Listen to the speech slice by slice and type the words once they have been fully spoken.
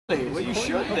Well, you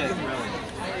should then. I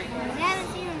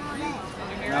haven't seen him all day.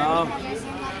 No.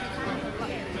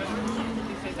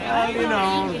 Well, you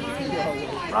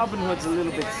know, Robin Hood's a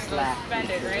little bit slack.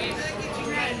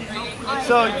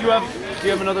 So do you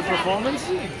have another performance?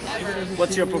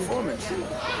 What's your performance?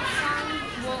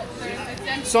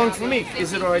 Song for me.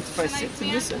 Is it alright if I sit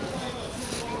and listen?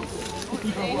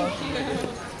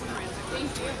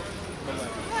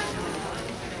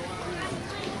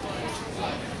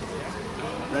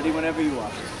 Ready whenever you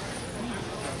are.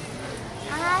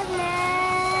 I've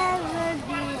never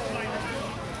been to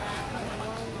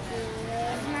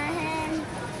raise my hand.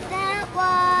 That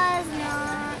was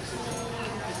not me.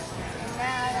 And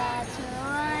now that's who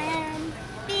I am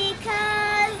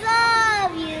because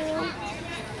of you.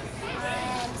 I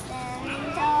am standing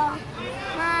tall.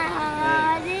 My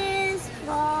heart is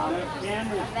full of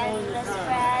endless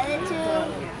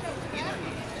gratitude.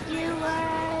 You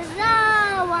were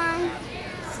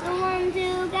the one to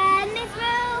guide me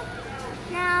through.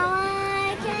 Now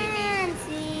I can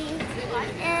see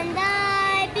and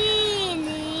I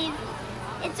believe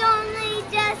it's only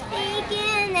just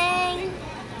beginning.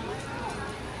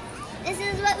 This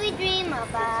is what we dream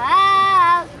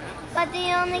about, but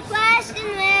the only question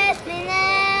with me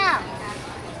now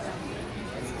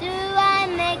is, do I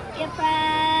make you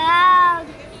proud?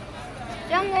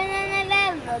 Stronger than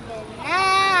I've ever been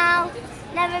now.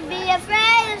 Never be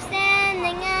afraid of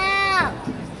standing out.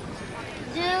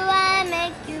 Do I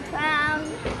make you proud?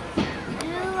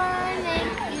 Do I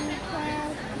make you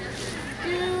proud?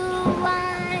 Do I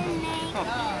make you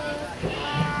proud?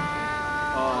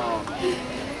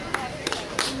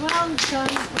 Well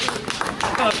done.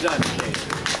 Well done, Cade.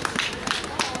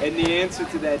 And the answer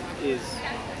to that is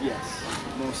yes,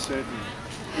 most certainly.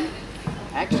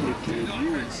 Actually, Cade,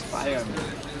 you inspire me.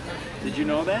 Did you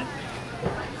know that?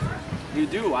 You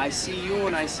do. I see you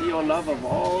and I see your love of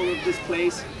all of this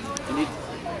place, and it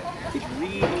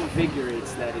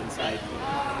reinvigorates that inside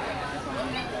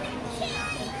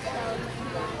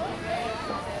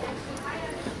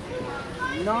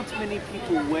me. Not many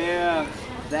people wear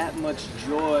that much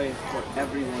joy for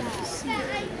everyone to see.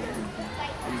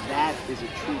 And that is a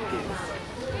true gift.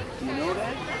 Do you know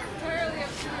that?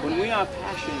 When we are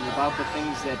passionate about the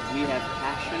things that we have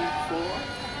passion for,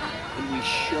 and we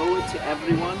show it to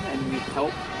everyone and we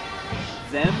help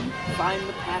them find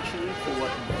the passion for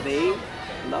what they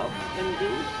love and do,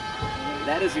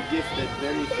 that is a gift that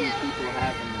very few people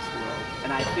have in this world.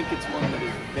 And I think it's one that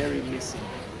is very missing.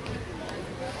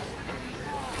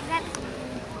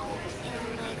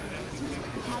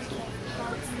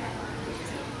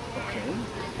 Okay.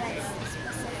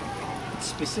 It's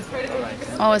specific. All right.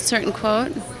 Oh, a certain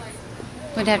quote?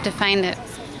 We'd have to find it.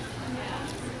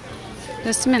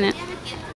 Just a minute.